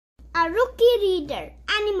A Rookie Reader,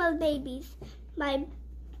 Animal Babies by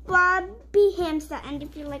Bobbie Hamsa. And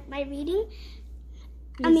if you like my reading,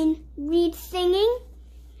 read singing,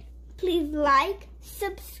 please like,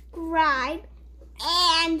 subscribe,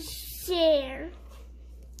 and share.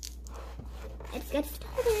 Let's get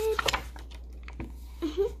started.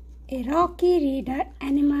 A Rocky Reader,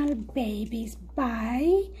 Animal Babies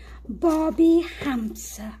by Bobbie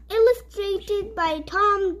Hamsa. Illustrated by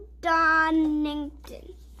Tom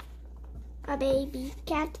Donington. A baby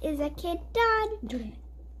cat is a kitten.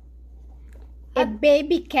 A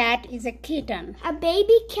baby cat is a kitten. A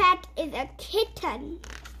baby cat is a kitten.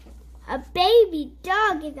 A baby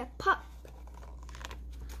dog is a pup.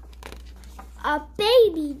 A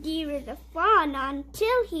baby deer is a fawn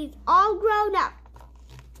until he's all grown up.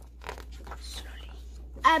 Slowly.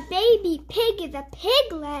 A baby pig is a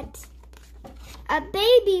piglet. A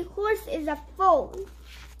baby horse is a foal.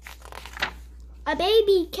 A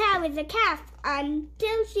baby cow is a calf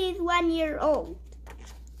until she's 1 year old.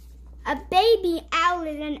 A baby owl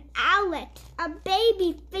is an owlet. A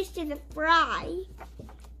baby fish is a fry.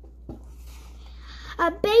 A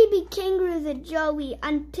baby kangaroo is a joey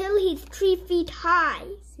until he's 3 feet high.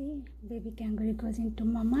 See, baby kangaroo goes into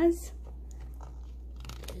mama's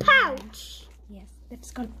pouch. Yes, that's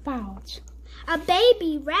called pouch. A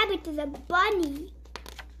baby rabbit is a bunny.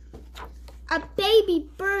 A baby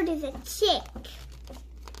bird is a chick.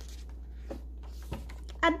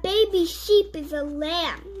 A baby sheep is a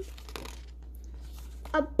lamb.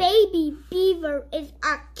 A baby beaver is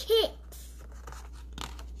a kit.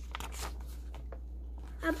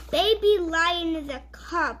 A baby lion is a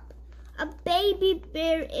cub. A baby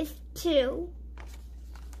bear is 2.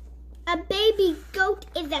 A baby goat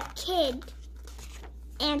is a kid.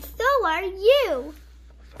 And so are you.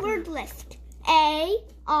 Word list. A,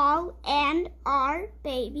 all, and are,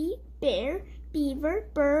 baby, bear, beaver,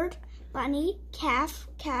 bird, bunny, calf,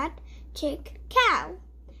 cat, chick, cow,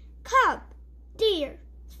 cub, deer,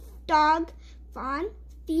 dog, fawn,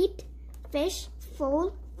 feet, fish,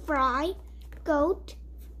 foal, fry, goat,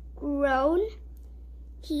 grown,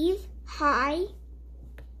 he's, high,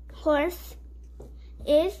 horse,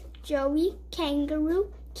 is, joey,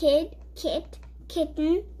 kangaroo, kid, kit,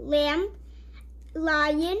 kitten, lamb,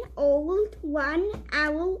 lion, old, 1,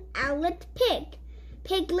 owl, owlet, pig,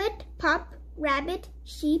 piglet, pup, rabbit,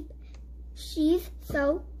 sheep, she's,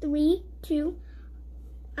 so, 3, 2,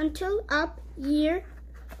 until up, year,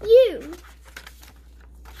 you.